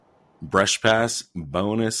Brush Pass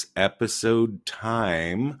bonus episode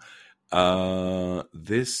time.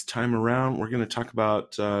 This time around, we're going to talk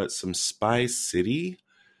about some Spy City,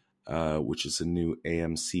 which is a new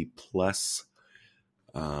AMC Plus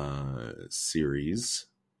series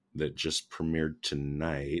that just premiered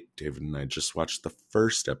tonight. David and I just watched the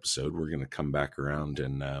first episode. We're going to come back around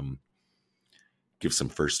and give some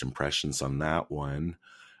first impressions on that one.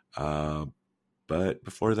 But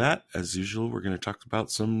before that, as usual, we're going to talk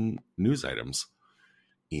about some news items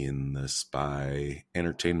in the spy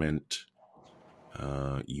entertainment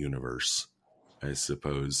universe, I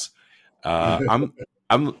suppose. I'm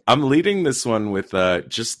leading this one with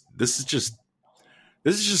this is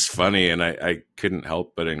just funny, and I couldn't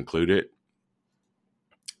help but include it.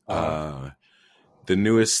 The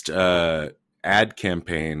newest ad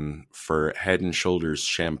campaign for Head and Shoulders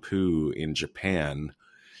shampoo in Japan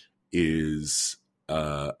is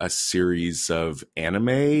a series of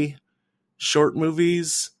anime short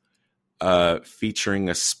movies featuring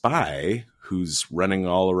a spy who's running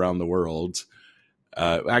all around the world.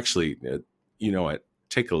 Actually, you know what?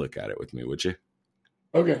 Take a look at it with me, would you?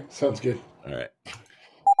 Okay, sounds good. All right.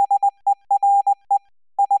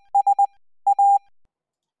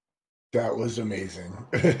 That was amazing.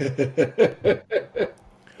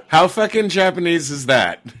 How fucking Japanese is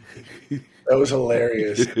that? That was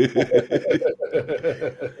hilarious.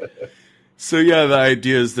 So yeah, the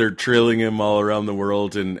idea is they're trailing him all around the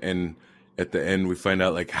world, and at the end we find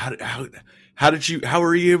out like how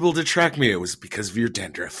were you able to track me? It was because of your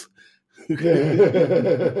dandruff. But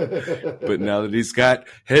now that he's got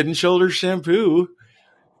Head and Shoulders shampoo,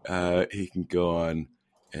 he can go on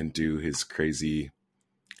and do his crazy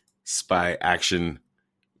spy action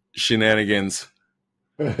shenanigans.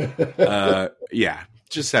 Yeah,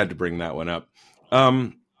 just had to bring that one up.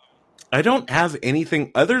 I don't have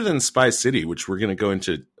anything other than Spy City, which we're going to go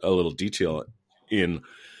into a little detail in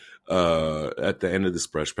at the end of this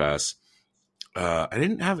brush pass. I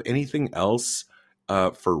didn't have anything else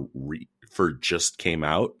for just came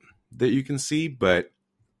out that you can see, but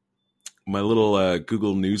my little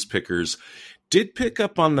Google News pickers did pick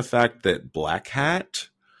up on the fact that Black Hat,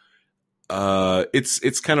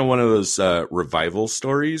 it's kind of one of those revival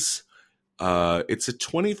stories. It's a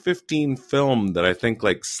 2015 film that I think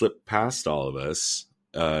like slipped past all of us.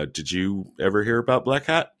 Did you ever hear about Black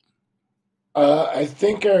Hat? I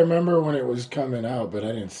think I remember when it was coming out, but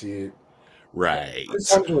I didn't see it. Right.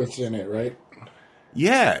 Chris Hemsworth's in it, right?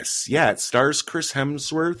 Yes. Yeah, it stars Chris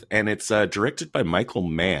Hemsworth, and it's directed by Michael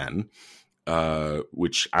Mann,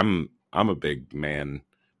 which I'm a big Mann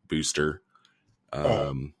booster.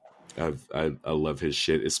 I love his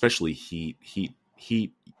shit, especially Heat.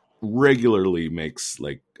 Heat regularly makes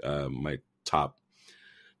like my top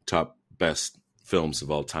best films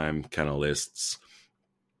of all time kind of lists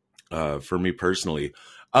for me personally.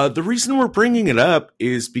 The reason we're bringing it up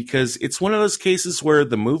is because it's one of those cases where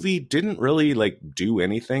the movie didn't really like do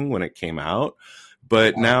anything when it came out,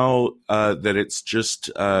 but now that it's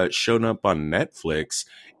just shown up on Netflix,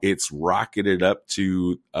 it's rocketed up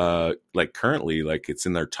to like currently like it's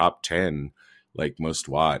in their top 10 like most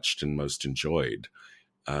watched and most enjoyed.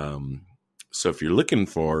 So if you're looking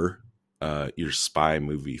for your spy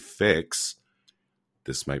movie fix,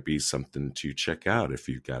 this might be something to check out if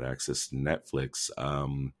you've got access to Netflix.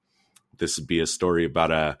 This would be a story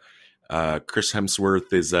about Chris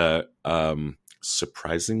Hemsworth is a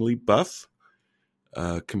surprisingly buff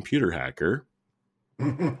computer hacker,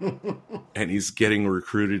 and he's getting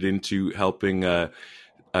recruited into helping a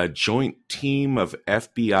joint team of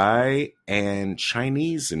FBI and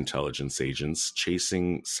Chinese intelligence agents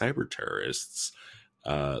chasing cyber terrorists.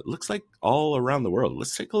 Looks like all around the world.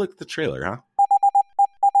 Let's take a look at the trailer, huh?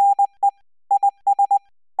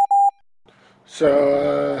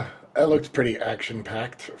 So that looks pretty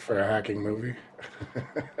action-packed for a hacking movie.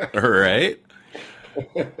 All right.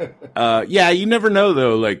 Yeah, you never know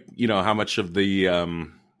though, like, you know, how much of the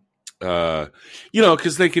you know,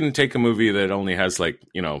 because they can take a movie that only has like,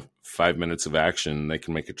 you know, 5 minutes of action, they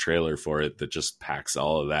can make a trailer for it that just packs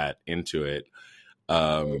all of that into it.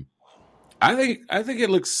 I think it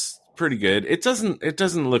looks pretty good. It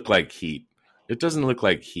doesn't look like Heat. It doesn't look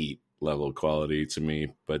like Heat level quality to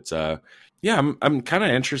me, but yeah, I'm kind of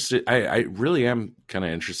interested. I really am kind of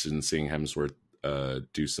interested in seeing Hemsworth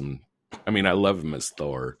do some. I mean, I love him as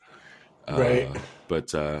Thor, Right.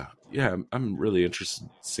 but yeah, I'm really interested in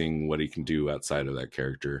seeing what he can do outside of that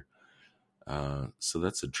character. So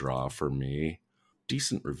that's a draw for me.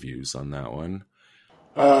 Decent reviews on that one.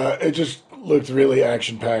 It just looked really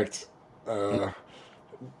action-packed. You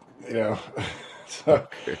know, so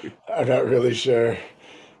I'm not really sure.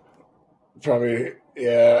 Probably,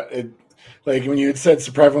 yeah. It like when you had said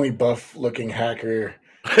surprisingly buff looking hacker.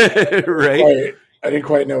 Right? Quite, I didn't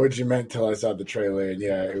quite know what you meant till I saw the trailer, and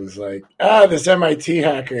yeah, it was like, this MIT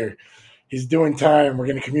hacker, he's doing time. We're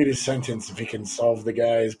gonna commute his sentence if he can solve the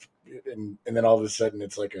guys, and then all of a sudden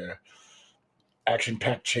it's like a action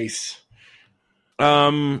packed chase.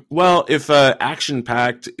 Well, if action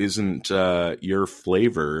packed isn't your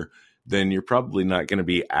flavor, then you're probably not going to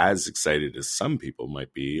be as excited as some people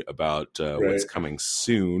might be about what's Right. coming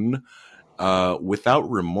soon. Without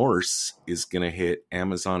Remorse is going to hit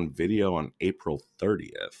Amazon Video on April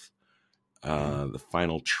 30th. The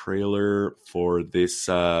final trailer for this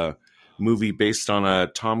movie based on a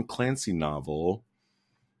Tom Clancy novel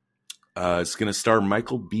is going to star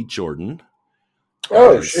Michael B. Jordan.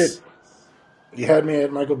 Oh shit! You had me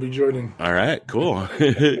at Michael B. Jordan. All right, cool.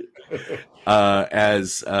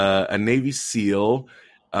 As a Navy SEAL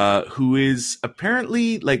who is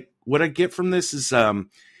apparently, like, what I get from this is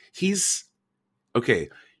he's okay.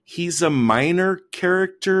 He's a minor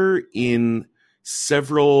character in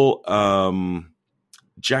several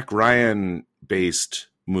Jack Ryan based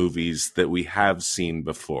movies that we have seen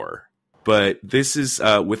before. But this is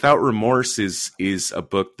Without Remorse is a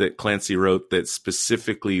book that Clancy wrote that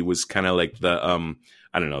specifically was kind of like the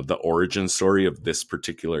I don't know, the origin story of this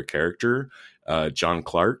particular character, John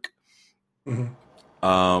Clark.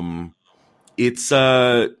 Mm-hmm. It's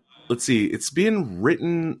let's see, it's being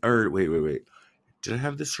written, or wait. Did I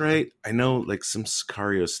have this right? I know like some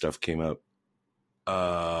Sicario stuff came up.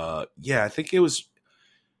 Yeah, I think it was.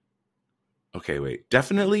 Okay, wait.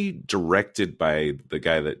 Definitely directed by the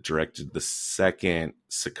guy that directed the second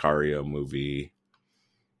Sicario movie.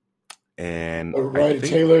 And Right,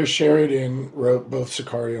 Taylor Sheridan wrote both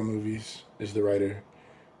Sicario movies. Is the writer?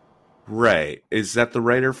 Right. Is that the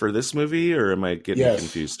writer for this movie, or am I getting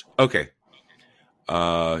confused? Okay.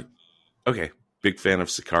 Okay. Big fan of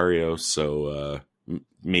Sicario, so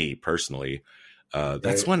me personally,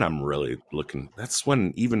 that's when I'm really looking. That's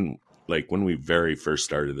when, even like when we very first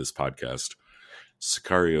started this podcast,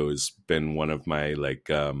 Sicario has been one of my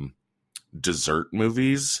like dessert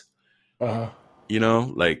movies. You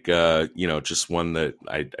know, like just one that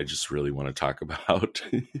I just really want to talk about.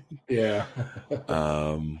 Yeah.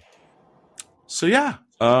 So yeah.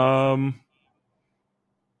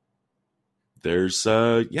 There's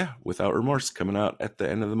Without Remorse coming out at the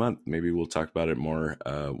end of the month. Maybe we'll talk about it more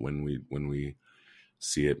when we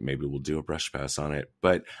see it. Maybe we'll do a brush pass on it.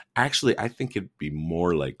 But actually, I think it'd be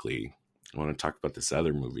more likely. I want to talk about this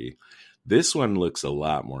other movie. This one looks a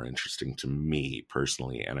lot more interesting to me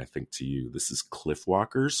personally, and I think to you. This is Cliff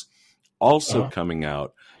Walkers, also coming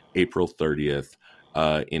out April 30th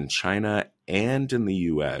in China and in the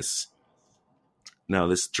US. Now,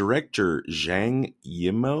 this director, Zhang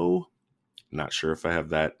Yimou, not sure if I have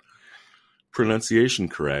that pronunciation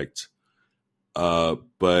correct,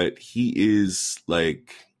 but he is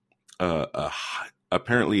like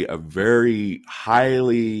apparently a very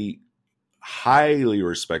highly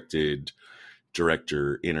respected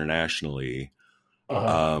director internationally.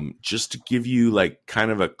 Just to give you like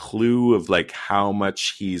kind of a clue of like how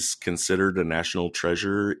much he's considered a national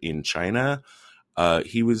treasure in China,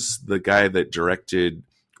 he was the guy that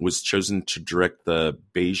was chosen to direct the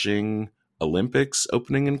Beijing Olympics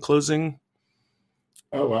opening and closing.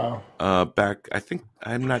 Oh wow! Back,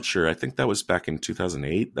 I'm not sure. I think that was back in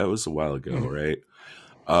 2008. That was a while ago, right?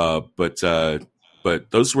 But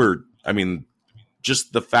those were, I mean,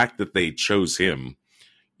 just the fact that they chose him,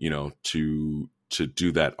 you know, to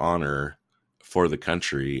do that honor for the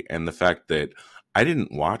country, and the fact that I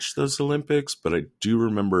didn't watch those Olympics, but I do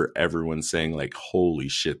remember everyone saying like, "Holy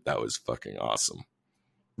shit, that was fucking awesome!"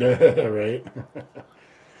 Right.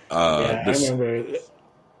 Yeah, I remember.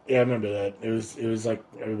 Yeah, I remember that. It was like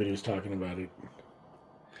everybody was talking about it.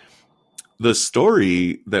 The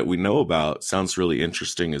story that we know about sounds really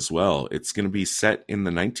interesting as well. It's going to be set in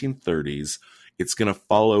the 1930s. It's going to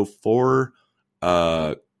follow four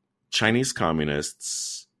Chinese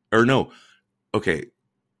communists. Or no, okay.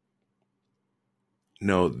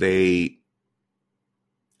 No,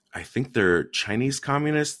 I think they're Chinese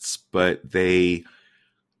communists, but they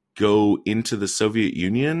go into the Soviet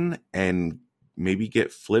Union and maybe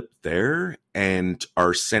get flipped there and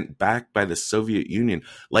are sent back by the Soviet Union.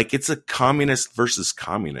 Like it's a communist versus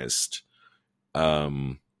communist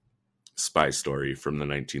spy story from the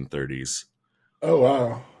 1930s. Oh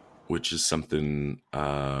wow! Which is something,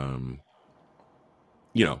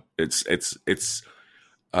 it's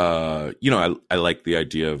I like the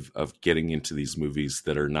idea of getting into these movies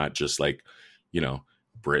that are not just like,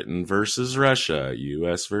 Britain versus Russia,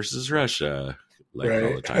 US versus Russia, like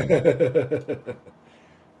all the time.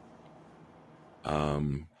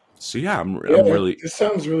 So yeah, I'm Yeah, really, this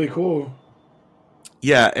sounds really cool.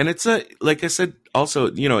 yeah, and it's a, like I said, also,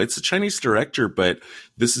 it's a Chinese director, but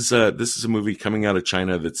this is a movie coming out of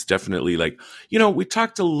China that's definitely like, we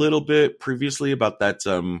talked a little bit previously about that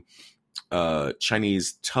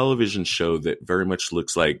Chinese television show that very much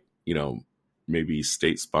looks like, maybe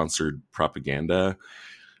state sponsored propaganda,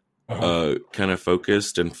 Uh-huh. kind of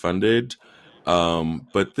focused and funded.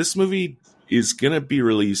 But this movie is going to be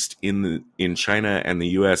released in China and the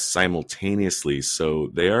US simultaneously, so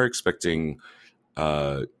they are expecting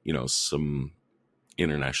some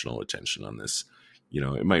international attention on this.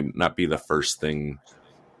 It might not be the first thing,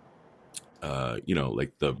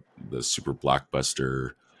 like the super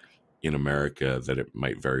blockbuster in America that it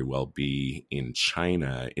might very well be in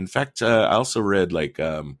China. In fact, I also read like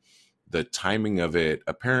the timing of it.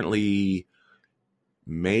 Apparently,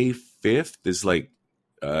 May 5th is like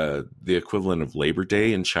the equivalent of Labor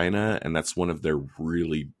Day in China, and that's one of their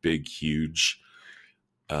really big, huge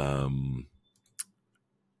um,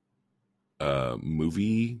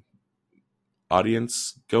 movie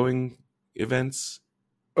audience going events.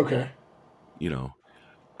 Okay. You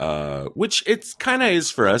know, which it's kind of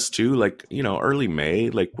is for us too. Like early May,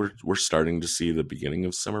 like we're starting to see the beginning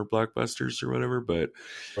of summer blockbusters or whatever. But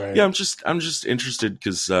yeah, Right. I'm just interested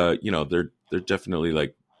because they're definitely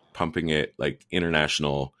like pumping it like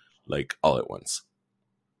international, like all at once.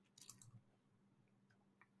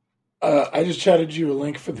 I just chatted you a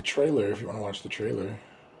link for the trailer if you want to watch the trailer.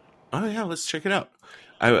 Oh yeah, let's check it out.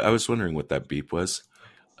 I was wondering what that beep was.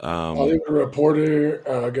 Hollywood Reporter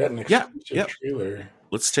got an Yeah, exclusive yep. trailer.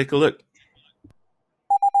 Let's take a look.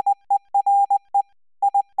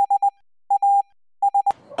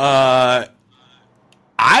 Uh,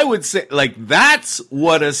 I would say like that's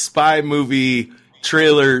what a spy movie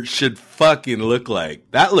trailer should fucking look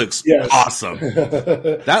like. That looks Yes. awesome.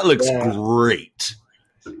 That looks Yeah, great.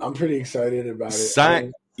 I'm pretty excited about it. I Sign,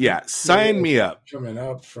 don't yeah, know sign what me up. it's coming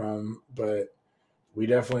up from, but we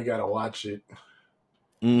definitely got to watch it.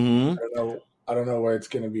 Hmm. I don't know where it's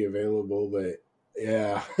going to be available, but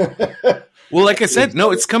yeah. Well, like I said,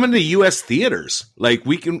 no, it's coming to U.S. theaters. Like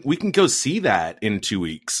we can go see that in 2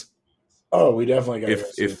 weeks Oh, we definitely got to go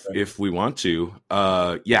if see it then. if we want to.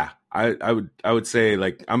 Yeah, I would say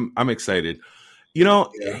like I'm excited.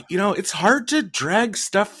 Yeah. It's hard to drag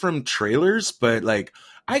stuff from trailers, but like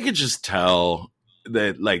I could just tell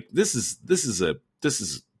that like this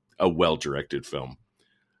is a well directed film.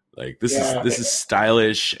 Like this is Yeah. this is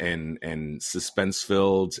stylish and suspense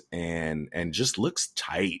filled and just looks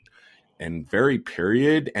tight and very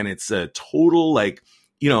period, and it's a total like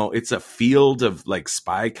it's a field of like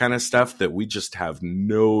spy kind of stuff that we just have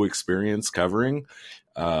no experience covering.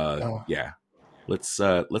 Oh, Yeah, let's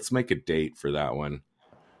make a date for that one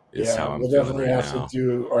is yeah. how I'm We'll feeling definitely right have to now.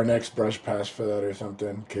 do our next brush pass for that or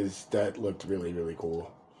something because that looked really, really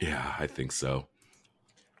cool. Yeah, I think so.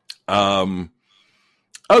 um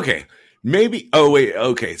Okay, maybe. Oh wait.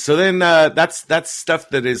 Okay, so then that's stuff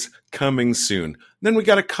that is coming soon. Then we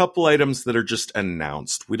got a couple items that are just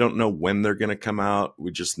announced. We don't know when they're going to come out.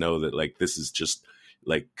 We just know that like this is just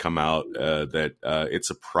like come out. That it's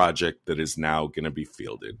a project that is now going to be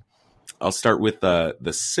fielded. I'll start with the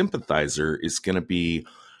Sympathizer is going to be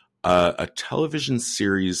a television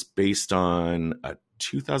series based on a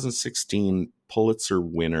 2016 Pulitzer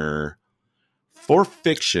winner for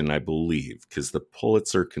fiction, I believe, because the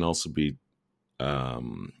Pulitzer can also be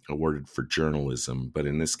awarded for journalism. But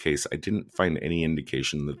in this case, I didn't find any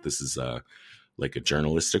indication that this is like a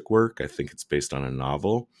journalistic work. I think it's based on a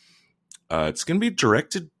novel. It's going to be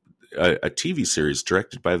directed, a TV series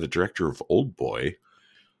directed by the director of Old Boy.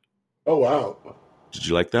 Oh, wow. Did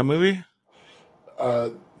you like that movie? Uh,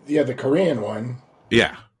 yeah, the Korean one.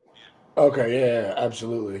 Yeah. Okay, yeah,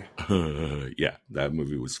 absolutely. Yeah, that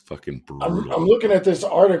movie was fucking I'm brutal. looking at this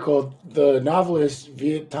article. The novelist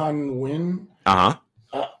Viet Thanh Nguyen Uh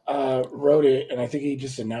huh. wrote it, and I think he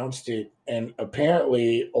just announced it. And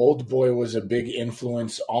apparently, Old Boy was a big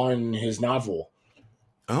influence on his novel.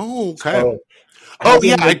 Oh, okay. So Oh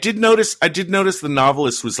yeah, hasn't I been. did notice. I did notice the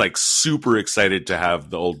novelist was like super excited to have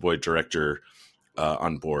the Old Boy director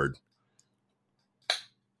on board.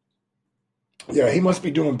 Yeah, he must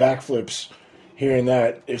be doing backflips hearing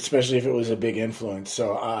that, especially if it was a big influence.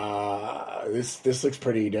 So this looks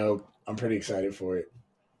pretty dope. I'm pretty excited for it.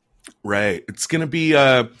 Right. It's gonna be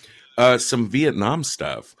some Vietnam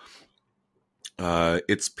stuff.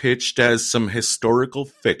 It's pitched as some historical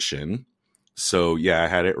fiction. So yeah, I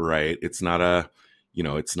had it right. It's not a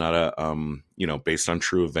based on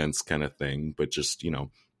true events kind of thing, but just,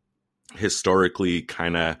 historically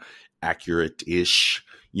kind of accurate ish,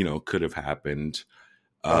 could have happened.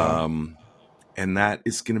 Uh, Um and that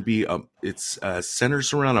is going to be it's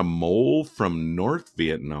centers around a mole from North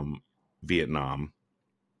Vietnam,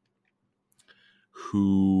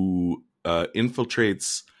 who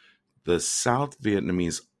infiltrates the South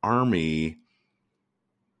Vietnamese army,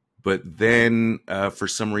 but then for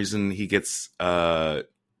some reason he gets I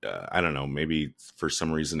don't know, maybe for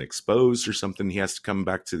some reason exposed or something. He has to come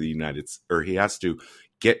back to he has to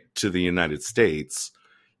get to the United States,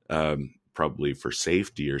 probably for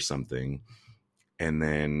safety or something, and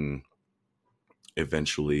then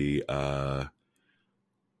eventually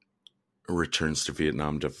returns to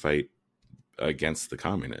Vietnam to fight against the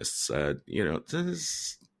communists.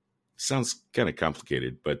 This sounds kind of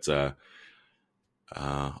complicated, but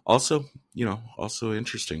also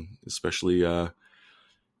interesting, especially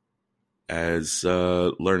as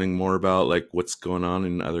learning more about like what's going on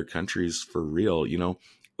in other countries for real.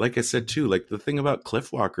 Like I said too, like the thing about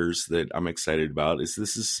Cliffwalkers that I'm excited about is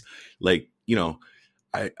this is like,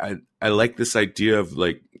 I like this idea of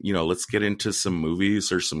like, let's get into some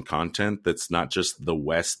movies or some content that's not just the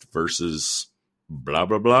West versus blah,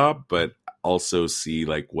 blah, blah, but also see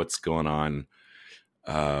like what's going on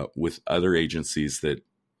with other agencies that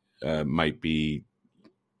might be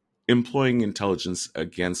employing intelligence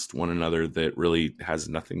against one another that really has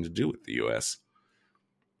nothing to do with the U.S.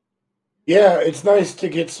 Yeah, it's nice to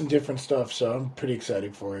get some different stuff, so I'm pretty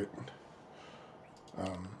excited for it.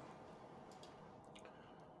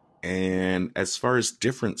 And as far as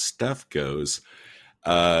different stuff goes,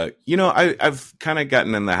 I've kind of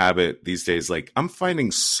gotten in the habit these days. Like I'm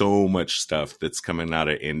finding so much stuff that's coming out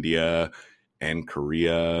of India and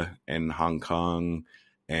Korea and Hong Kong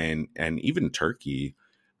and even Turkey,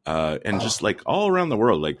 and just like all around the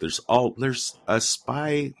world. Like there's a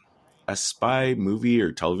spy movie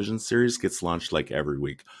or television series gets launched like every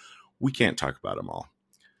week. We can't talk about them all.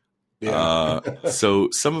 Yeah. So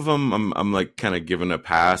some of them I'm like kind of giving a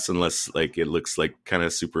pass unless like it looks like kind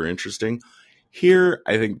of super interesting. Here,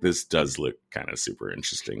 I think this does look kind of super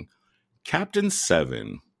interesting. Captain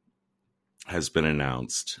 7 has been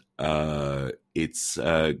announced. It's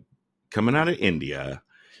coming out of India.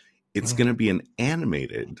 It's going to be an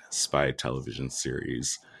animated spy television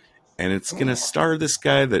series. And it's going to star this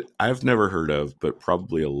guy that I've never heard of, but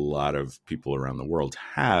probably a lot of people around the world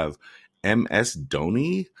have, MS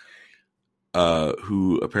Dhoni,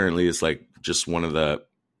 who apparently is like just one of the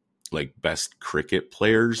like best cricket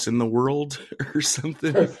players in the world or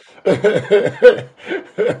something.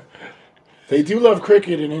 They do love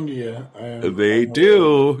cricket in India. They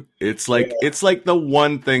do. It's like it's like the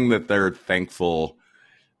one thing that they're thankful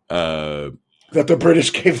that the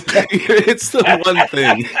British gave them. It's the one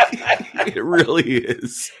thing. It really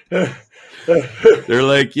is. They're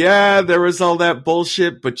like, yeah, there was all that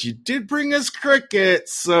bullshit, but you did bring us cricket,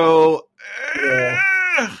 so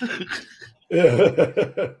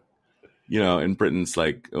and Britain's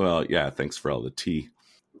like, well, yeah, thanks for all the tea.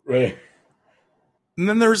 Right. And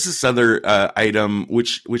then there was this other item,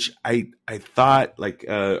 which I thought like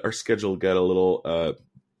our schedule got a little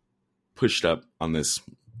pushed up on this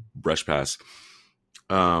brush pass.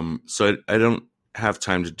 So I don't have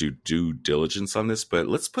time to do due diligence on this, but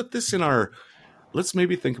let's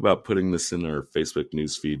maybe think about putting this in our Facebook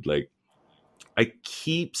newsfeed. Like, I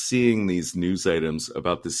keep seeing these news items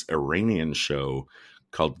about this Iranian show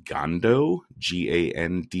called Gando,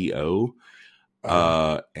 Gando,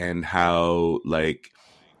 and how like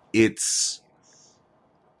it's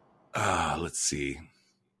let's see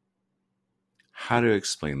how to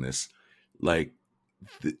explain this. Like,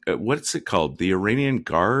 what's it called? The Iranian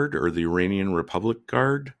Guard or the Iranian Republic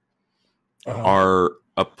Guard are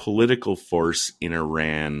a political force in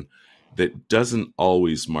Iran that doesn't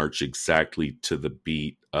always march exactly to the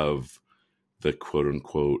beat of the quote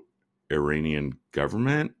unquote Iranian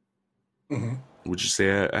government. Mm-hmm. Would you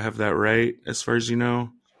say I have that right as far as you know?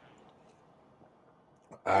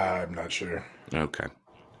 I'm not sure. Okay.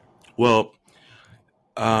 Well,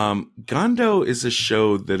 Gando is a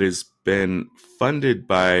show that has been funded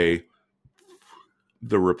by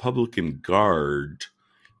the Republican Guard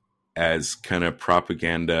as kind of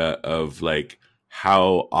propaganda of like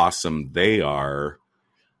how awesome they are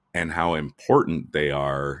and how important they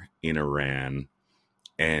are in Iran,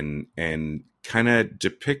 and kind of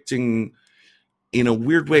depicting in a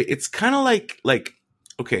weird way. It's kind of like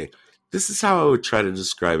okay, this is how I would try to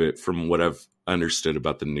describe it from what I've understood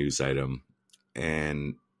about the news item.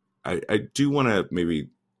 And I do want to maybe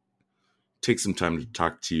take some time to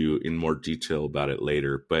talk to you in more detail about it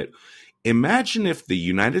later. But imagine if the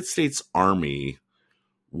United States Army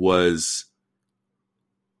was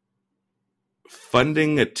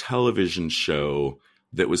funding a television show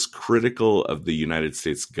that was critical of the United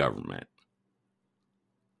States government.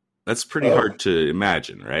 That's pretty Oh, hard to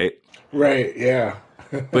imagine, right? right. Yeah.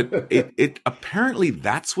 But it apparently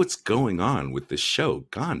that's what's going on with this show,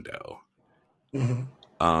 Gondo. Mhm.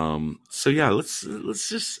 So yeah, let's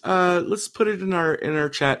just let's put it in our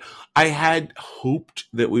chat. I had hoped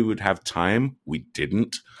that we would have time. We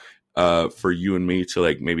didn't, for you and me to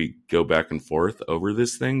like maybe go back and forth over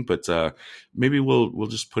this thing, but maybe we'll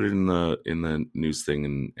just put it in the news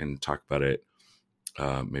thing and talk about it,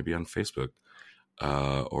 maybe on Facebook,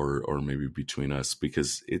 or maybe between us,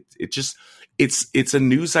 because it just it's a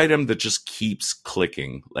news item that just keeps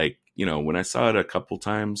clicking. Like, you know, when I saw it a couple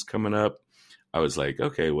times coming up, I was like,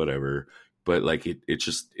 okay, whatever. But like it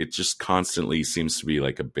just constantly seems to be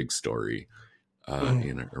like a big story Mhm.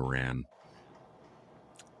 in Iran.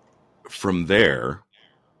 From there,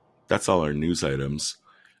 that's all our news items.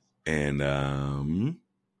 And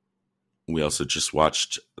we also just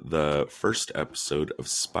watched the first episode of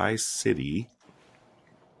Spy City,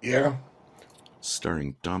 Yeah.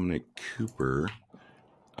 starring Dominic Cooper.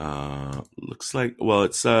 Looks like, well,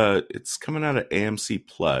 it's coming out of AMC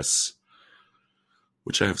Plus,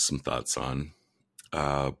 which I have some thoughts on.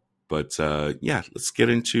 But yeah, let's get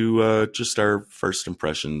into just our first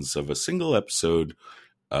impressions of a single episode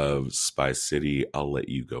of Spy City. I'll let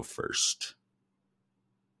you go first.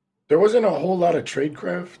 There wasn't a whole lot of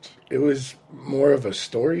tradecraft. It was more of a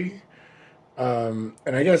story. And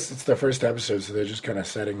I guess it's the first episode, so they're just kind of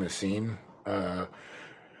setting the scene. Uh,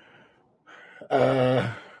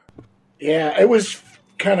 uh, yeah, it was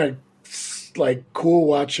kind of like cool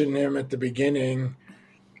watching him at the beginning,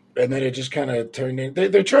 and then it just kind of turned in.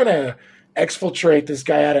 They're trying to exfiltrate this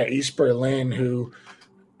guy out of East Berlin, who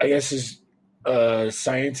I guess is a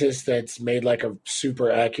scientist that's made like a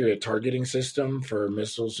super accurate targeting system for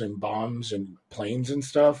missiles and bombs and planes and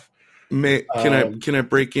stuff. Um, Can I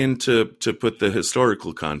break in to put the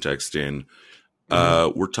historical context in?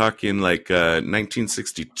 mhm, We're talking like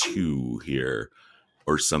 1962 here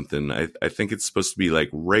or something. I think it's supposed to be like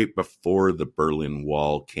right before the Berlin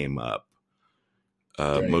Wall came up.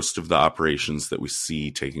 right. Most of the operations that we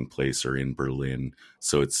see taking place are in Berlin,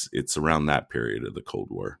 so it's around that period of the Cold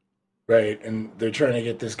War. Right, and they're trying to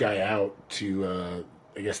get this guy out to,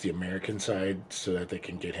 I guess, the American side so that they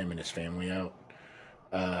can get him and his family out.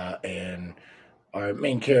 And our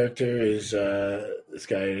main character is this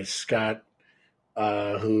guy Scott,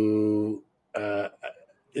 who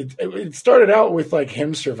it started out with like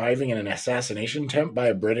him surviving in an assassination attempt by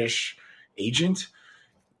a British agent,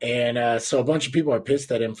 and so a bunch of people are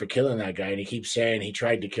pissed at him for killing that guy, and he keeps saying he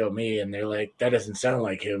tried to kill me, and they're like, that doesn't sound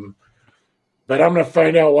like him, but I'm gonna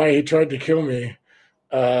find out why he tried to kill me.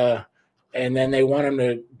 Uh, and then they want him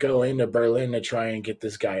to go into Berlin to try and get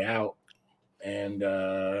this guy out. And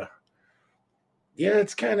yeah,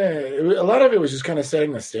 it's kind of a lot of it was just kind of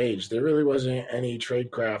setting the stage. There really wasn't any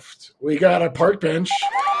tradecraft. We got a park bench.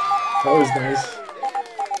 That was nice.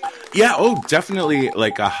 Yeah, oh, definitely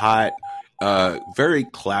like a hot, very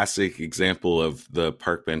classic example of the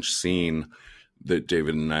park bench scene that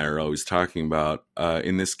David and I are always talking about.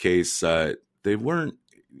 In this case, they weren't,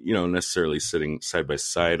 you know, necessarily sitting side by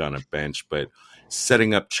side on a bench, but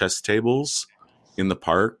setting up chess tables in the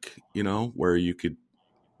park, you know, where you could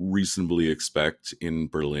reasonably expect in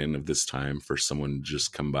Berlin of this time for someone to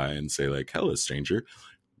just come by and say like, hello, stranger,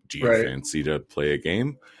 do you Right. fancy to play a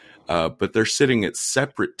game? But they're sitting at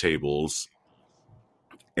separate tables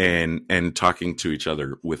and talking to each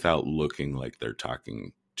other without looking like they're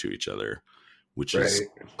talking to each other, which is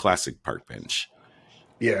Right. classic park bench.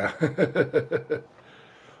 Yeah.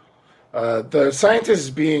 The scientist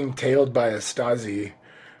is being tailed by a Stasi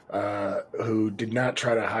who did not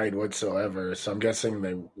try to hide whatsoever. So I'm guessing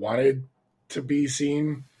they wanted to be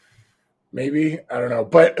seen. Maybe. I don't know.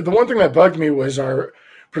 But the one thing that bugged me was our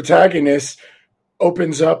protagonist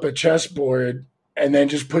opens up a chessboard and then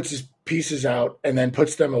just puts his pieces out and then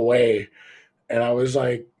puts them away. And I was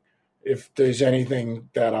like, if there's anything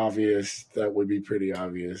that obvious, that would be pretty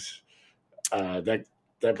obvious. That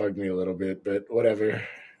bugged me a little bit, but whatever.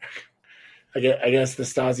 I guess the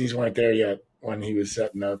Stasis weren't there yet when he was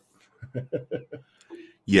setting up.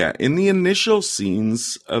 Yeah, in the initial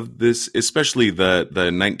scenes of this, especially the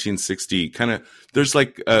 1960 kind of, there's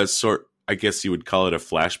like a sort, I guess you would call it a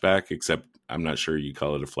flashback, except I'm not sure you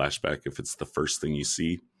call it a flashback if it's the first thing you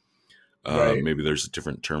see. Right. Maybe there's a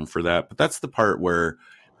different term for that, but that's the part where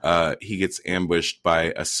he gets ambushed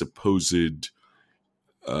by a supposed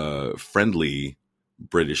friendly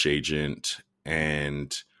British agent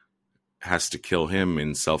and has to kill him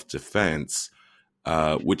in self-defense,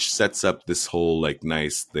 which sets up this whole like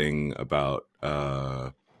nice thing about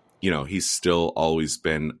he's still always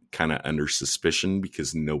been kind of under suspicion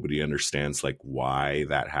because nobody understands like why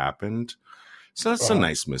that happened. So that's a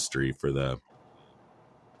nice mystery for the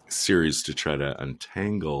series to try to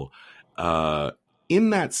untangle. In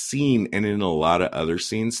that scene and in a lot of other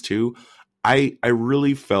scenes too, I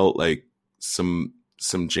really felt like some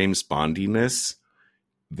James Bondiness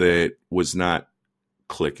that was not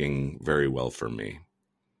clicking very well for me.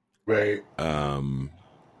 Right.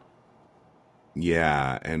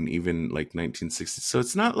 Yeah, and even like 1960s. So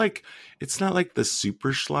it's not like the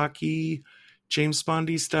super schlocky James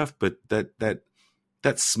Bondy stuff, but that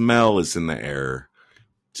smell is in the air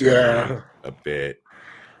to me a bit.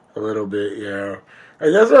 A little bit, yeah.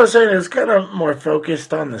 That's what I was saying. It was kind of more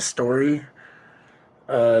focused on the story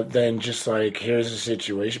than just like, here's the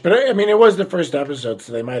situation. But I mean, it was the first episode,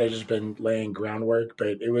 so they might have just been laying groundwork.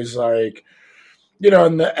 But it was like,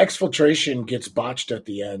 and the exfiltration gets botched at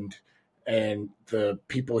the end, and the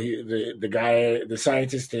people, the guy, the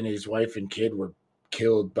scientist and his wife and kid were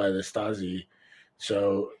killed by the Stasi.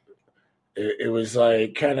 So it was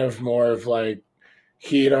like kind of more of like,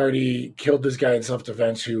 he had already killed this guy in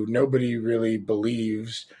self-defense who nobody really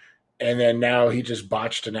believes, and then now he just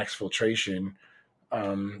botched an exfiltration.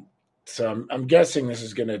 So I'm guessing this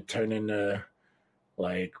is going to turn into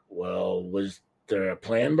like, well, was there a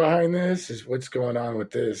plan behind this? Is what's going on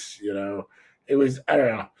with this? It was, I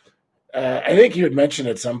don't know. I think you had mentioned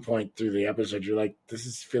at some point through the episode, you're like, this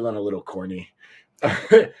is feeling a little corny.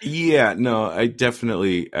 Yeah, no, I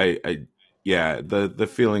definitely, yeah, the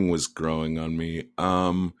feeling was growing on me.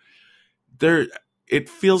 It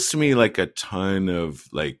feels to me like a ton of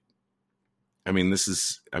like, I mean,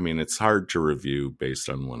 it's hard to review based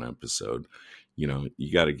on one episode. You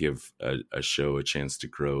got to give a show a chance to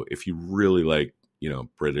grow. If you really like,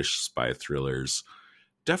 British spy thrillers,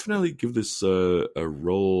 definitely give this a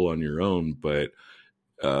roll on your own. But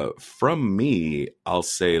from me, I'll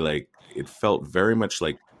say like it felt very much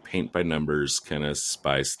like paint by numbers kind of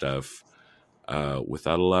spy stuff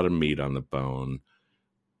without a lot of meat on the bone.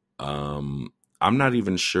 I'm not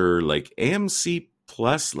even sure like AMC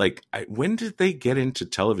Plus, like when did they get into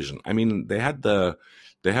television? I mean, they have the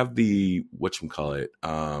whatchamacallit,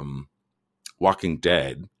 Walking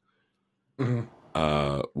Dead,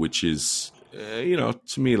 which is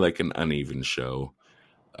to me like an uneven show,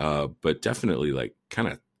 but definitely like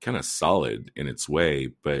kind of solid in its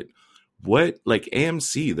way. But what, like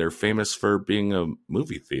AMC, they're famous for being a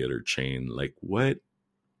movie theater chain. Like what?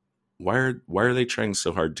 Why are they trying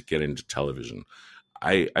so hard to get into television?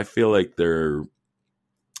 I feel like they're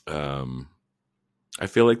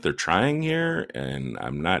trying here, and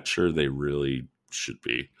I'm not sure they really should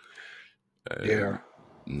be. Yeah.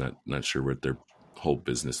 Not sure what their whole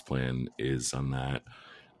business plan is on that.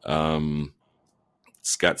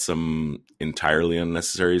 It's got some entirely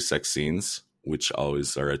unnecessary sex scenes, which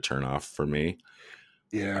always are a turnoff for me.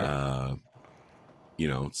 Yeah.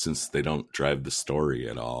 Since they don't drive the story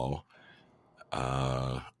at all.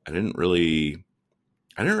 I didn't really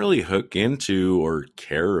hook into or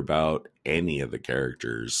care about any of the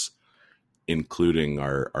characters, including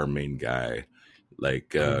our main guy.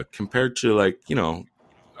 Like compared to like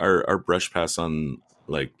our brush pass on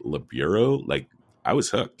like Le Bureau, like I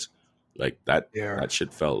was hooked. Like that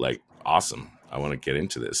shit felt like awesome. I want to get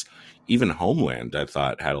into this. Even Homeland, I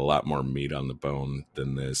thought, had a lot more meat on the bone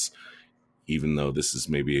than this. Even though this is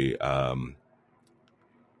maybe I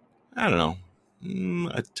don't know,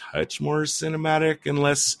 a touch more cinematic and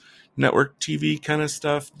less network TV kind of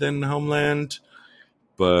stuff than Homeland.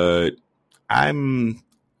 But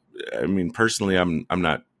personally, I'm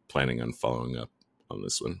not planning on following up on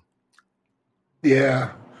this one.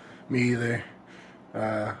 Yeah, me either.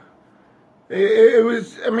 It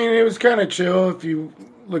was, I mean, it was kind of chill if you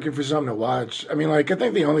looking for something to watch. I mean, like, I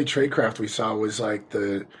think the only tradecraft we saw was like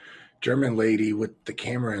the German lady with the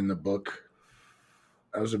camera in the book.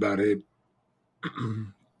 That was about it.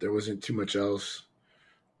 There wasn't too much else.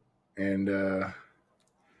 And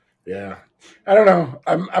yeah, I don't know.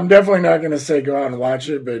 I'm definitely not going to say go out and watch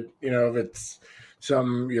it, but if it's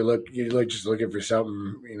something you just looking for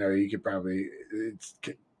something, you could probably, it's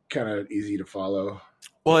kind of easy to follow.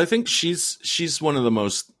 Well, I think she's one of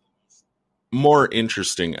the more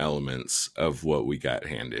interesting elements of what we got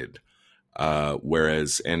handed.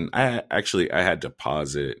 Whereas, and I had to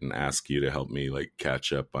pause it and ask you to help me like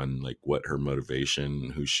catch up on like what her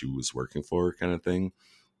motivation, who she was working for, kind of thing.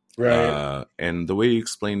 Right. And the way you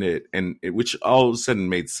explained it, which all of a sudden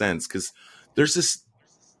made sense, because there's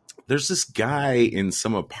this guy in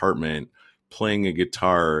some apartment playing a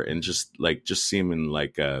guitar and just seeming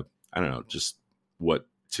like I don't know, just what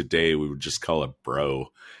today we would just call a bro,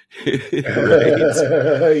 right?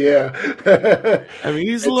 Yeah. I mean,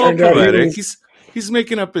 he's a It little turned out he poetic. was He's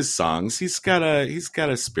making up his songs. He's got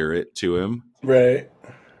a spirit to him. right.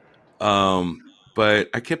 But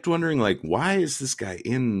I kept wondering, like, why is this guy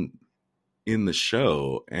in the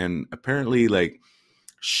show? And apparently, like,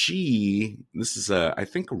 this is I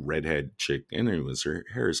think a redhead chick, and her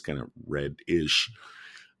hair is kind of red-ish.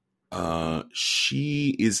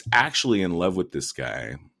 She is actually in love with this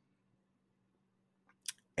guy,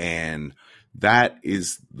 and that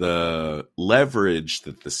is the leverage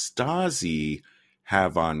that the Stasi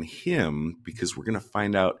have on him, because we're going to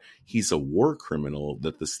find out he's a war criminal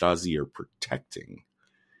that the Stasi are protecting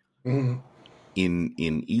Mhm. in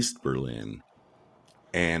East Berlin.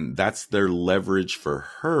 And that's their leverage for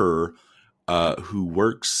her, who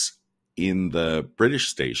works in the British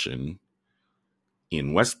station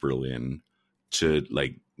in West Berlin, to,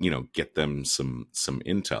 like, get them some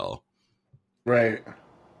intel. Right.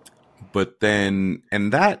 But then,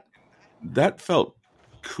 and that felt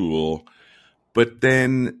cool. But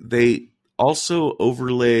then they also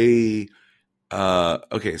overlay.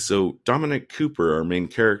 Okay, so Dominic Cooper, our main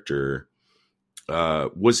character,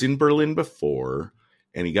 was in Berlin before,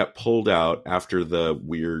 and he got pulled out after the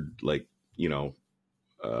weird, like,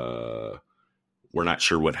 we're not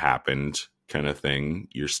sure what happened kind of thing.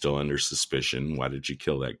 You're still under suspicion. Why did you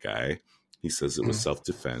kill that guy? He says it was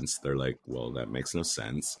self-defense. They're like, well, that makes no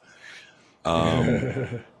sense.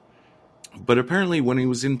 But apparently when he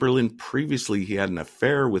was in Berlin previously, he had an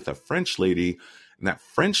affair with a French lady, and that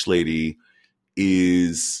French lady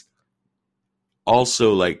is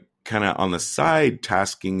also, like, kind of on the side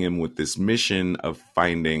tasking him with this mission of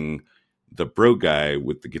finding the bro guy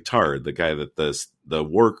with the guitar, the guy that the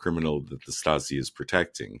war criminal that the Stasi is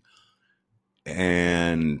protecting.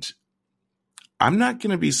 And I'm not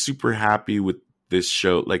going to be super happy with this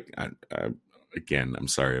show. Like, again, I'm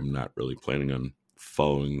sorry, I'm not really planning on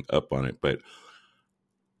following up on it, but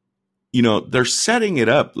they're setting it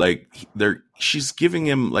up like she's giving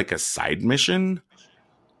him like a side mission,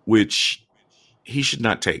 which he should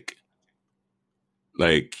not take.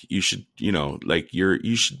 Like, you should,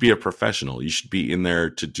 you should be a professional. You should be in there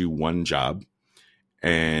to do one job,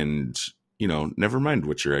 and never mind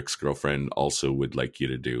what your ex-girlfriend also would like you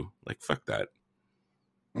to do. Like, fuck that.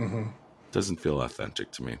 Mm-hmm. Doesn't feel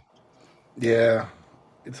authentic to me. Yeah,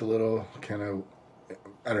 it's a little kind of,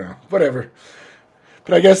 I don't know, whatever.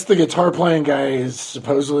 But I guess the guitar playing guy is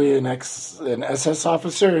supposedly an SS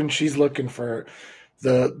officer, and she's looking for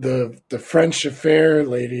the French affair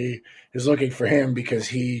lady is looking for him because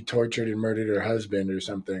he tortured and murdered her husband or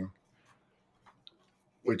something,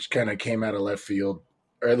 which kind of came out of left field,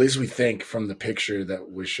 or at least we think from the picture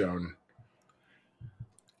that was shown.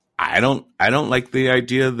 I don't like the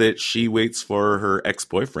idea that she waits for her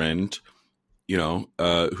ex-boyfriend,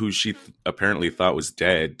 who she apparently thought was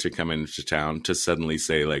dead, to come into town to suddenly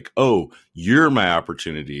say, like, oh, you're my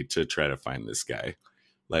opportunity to try to find this guy.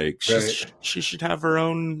 Like, she should have her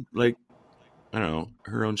own, like, I don't know,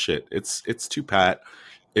 her own shit. It's too pat.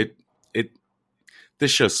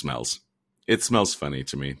 This show smells. It smells funny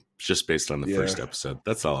to me, just based on the first episode.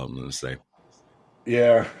 That's all I'm going to say.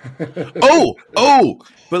 Yeah. oh,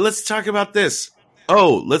 but let's talk about this.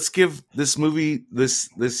 Oh, let's give this movie, this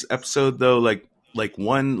episode, though, like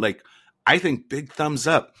one, like, I think, big thumbs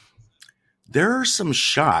up. There are some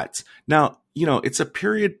shots. Now, it's a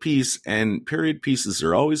period piece, and period pieces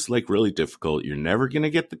are always, like, really difficult. You're never going to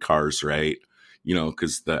get the cars right,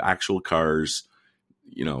 because the actual cars,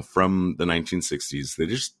 from the 1960s, they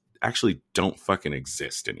just actually don't fucking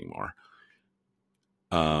exist anymore.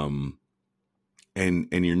 And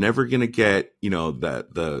you're never going to get,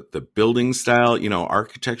 the building style,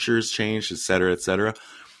 architecture has changed, et cetera, et cetera.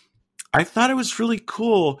 I thought it was really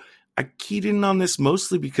cool. I keyed in on this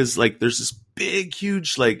mostly because, like, there's this big,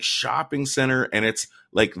 huge, like, shopping center, and it's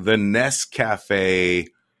like the Nescafe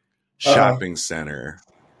shopping center.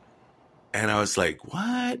 And I was like,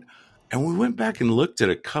 what? And we went back and looked at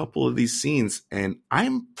a couple of these scenes, and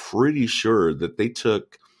I'm pretty sure that they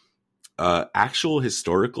took actual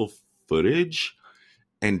historical footage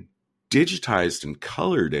and digitized and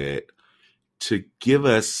colored it to give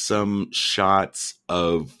us some shots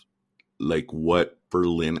of, like, what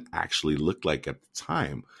Berlin actually looked like at the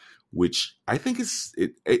time, which I think is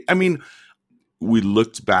I mean, we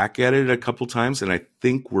looked back at it a couple times, and I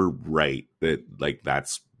think we're right that, like,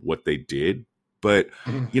 that's what they did. But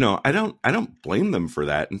I don't blame them for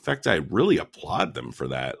that. In fact, I really applaud them for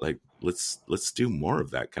that. Like, let's do more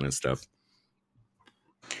of that kind of stuff.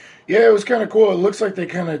 Yeah, it was kind of cool. It looks like they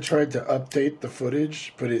kind of tried to update the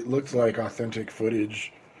footage, but it looked like authentic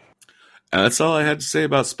footage. That's all I had to say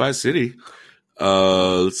about Spy City.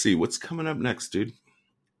 Let's see what's coming up next, dude.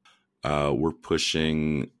 We're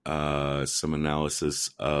pushing some analysis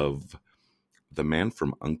of The Man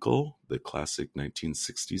from U.N.C.L.E., the classic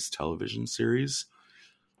 1960s television series.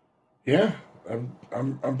 Yeah,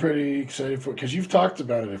 I'm pretty excited for it because you've talked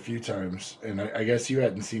about it a few times, and I guess you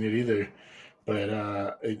hadn't seen it either.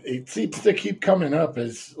 But it seems to keep coming up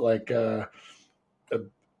as like a, a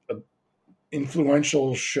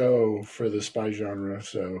influential show for the spy genre.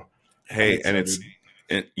 So I'm Hey, and excited.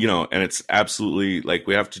 and it's absolutely like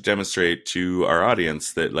we have to demonstrate to our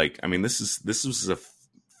audience that like I mean this was a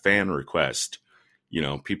fan request.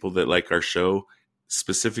 People that like our show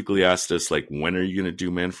specifically asked us like, when are you going to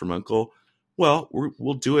do Man from Uncle? Well,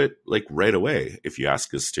 we'll do it like right away if you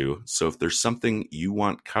ask us to. So if there's something you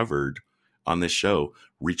want covered on this show,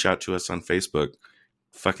 reach out to us on Facebook.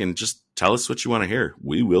 Fucking just tell us what you want to hear.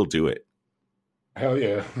 We will do it. Hell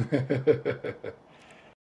yeah.